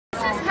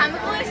This is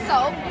chemically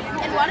soap,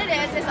 and what it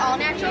is all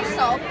natural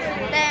soap.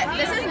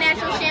 This is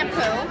natural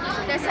shampoo.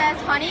 This has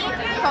honey,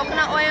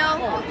 coconut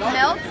oil,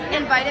 milk,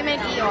 and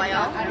vitamin E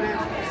oil.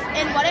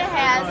 And what it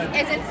has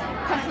is it's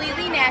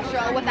completely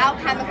natural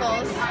without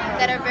chemicals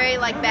that are very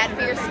bad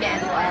for your skin.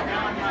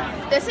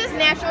 This is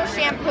natural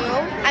shampoo,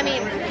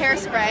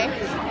 hairspray.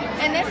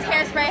 And this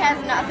hairspray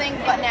has nothing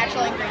but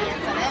natural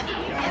ingredients in it.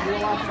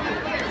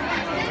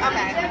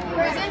 Okay,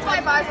 reasons why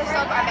bars of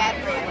soap are bad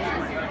for you.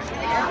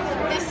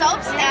 These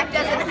soaps act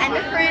as an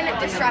endocrine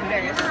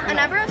disruptors. A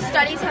number of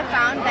studies have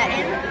found that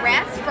in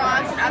rats,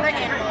 frogs, and other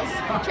animals,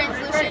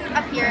 translucent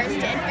appears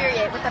to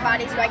infuriate with the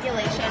body's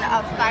regulation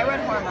of thyroid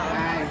hormone.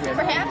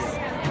 Perhaps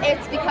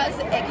it's because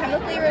it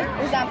chemically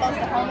resembles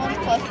the hormones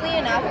closely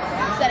enough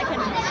so that it can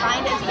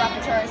bind its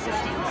repertoire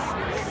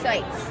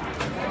sites.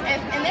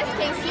 In this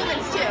case,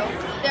 humans too,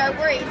 there are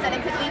worries that it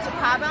could lead to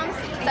problems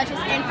such as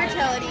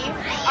infertility,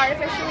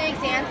 artificially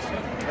enhanced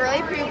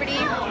early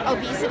puberty,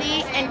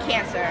 obesity, and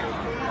cancer.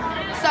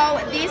 So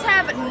these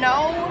have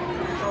no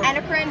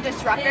endocrine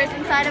disruptors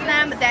inside of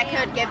them that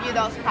could give you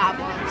those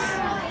problems.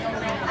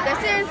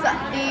 This is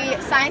the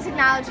science,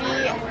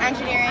 technology,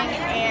 engineering,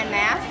 and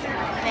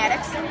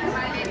mathematics.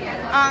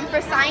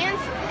 For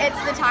science, it's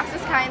the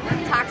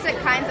toxic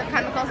kinds of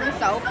chemicals in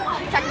soap.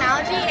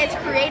 Technology is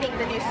creating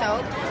the new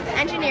soap.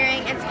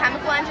 Engineering, it's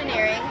chemical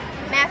engineering.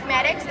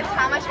 Mathematics, it's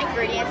how much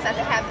ingredients that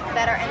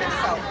are in the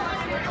soap.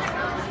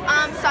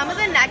 Some of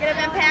the negative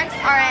impacts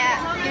are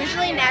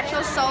usually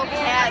natural soap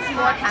has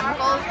more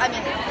chemicals.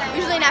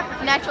 Usually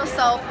natural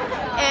soap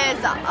is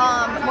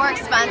more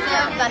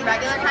expensive than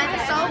regular kinds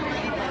of soap,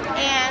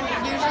 and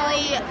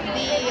usually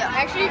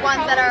the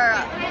ones that are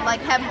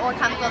have more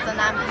chemicals in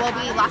them will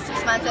be less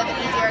expensive and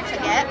easier to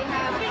get.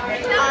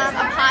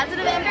 A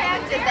positive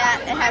impact is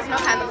that it has no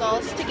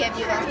chemicals to give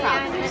you those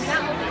problems.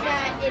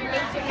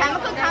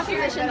 Chemical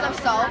compositions of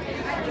soap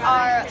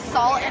are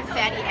salt and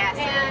fatty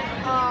acid.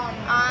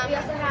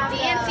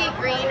 DNC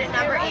green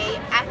number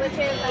 8, FP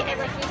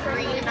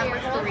green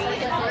number 3,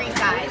 and green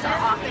dyes are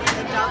often in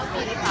the Dove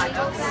beauty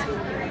products.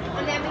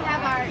 And then we have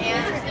our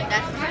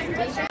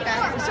presentation.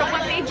 So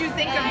what made you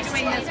think of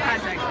doing this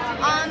project?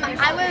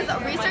 I was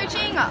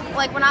researching,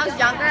 when I was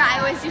younger,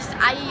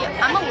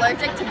 I'm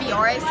allergic to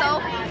Biore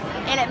soap,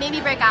 and it made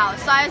me break out.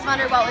 So I always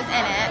wondered what was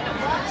in it.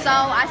 So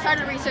I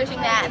started researching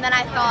that, and then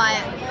I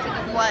thought,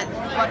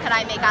 what could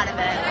I make out of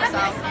it? So,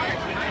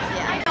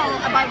 yeah.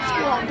 About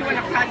school, doing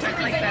a project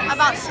like this.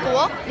 About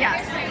school?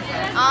 Yes.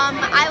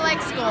 I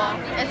like school.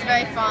 It's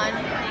very fun,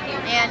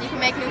 and you can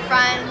make new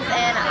friends,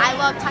 and I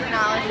love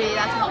technology.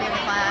 That's my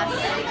favorite class.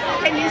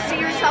 Can you see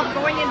yourself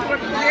going into a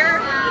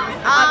career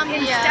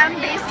in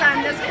STEM based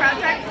on this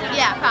project?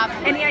 Yeah,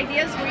 probably. Any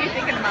ideas? What are you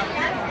thinking about?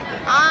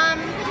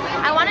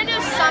 I want to do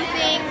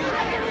something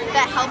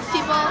that helps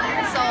people,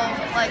 so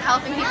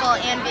helping people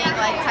and being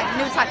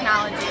new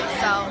technology,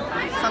 so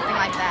something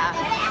like that.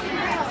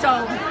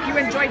 So you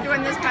enjoyed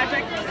doing this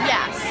project?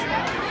 Yes,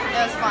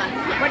 it was fun.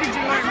 What did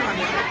you learn from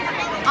it?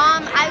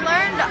 I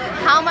learned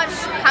how much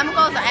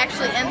chemicals are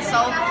actually in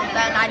soap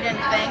than I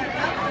didn't think,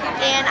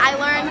 and I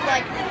learned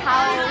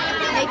how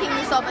making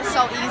the soap is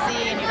so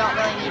easy and you don't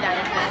really need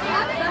anything.